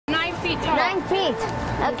feet tall. 9 feet.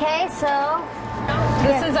 Okay, so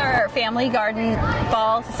This is our family garden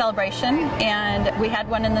fall celebration, and we had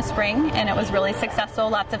one in the spring, and it was really successful,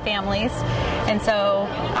 lots of families. And so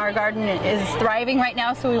our garden is thriving right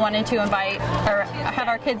now, so we wanted to invite, or have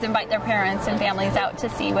our kids invite their parents and families out to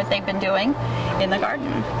see what they've been doing in the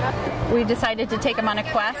garden. We decided to take them on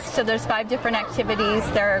a quest, so there's 5 different activities.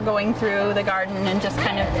 They're going through the garden and just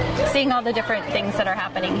kind of seeing all the different things that are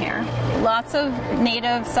happening here. Lots of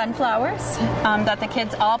native sunflowers that the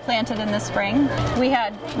kids all planted in the spring. We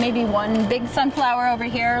had maybe one big sunflower over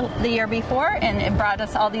here the year before, and it brought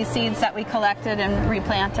us all these seeds that we collected and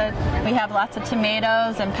replanted. We have lots of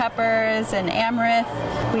tomatoes and peppers and amaranth.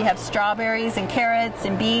 We have strawberries and carrots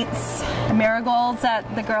and beets, marigolds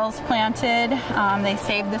that the girls planted. They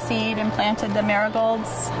saved the seed and planted the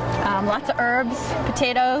marigolds. Lots of herbs,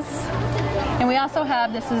 potatoes. And we also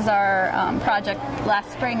have, this is our project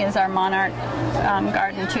last spring, is our monarch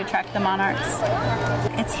garden to attract the monarchs.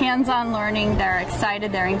 It's hands-on learning. They're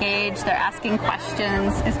excited, they're engaged, they're asking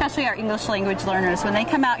questions, especially our English language learners. When they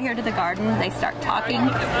come out here to the garden, they start talking,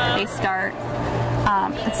 they start,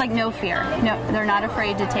 it's like no fear. No, they're not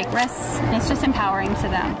afraid to take risks. It's just empowering to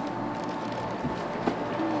them.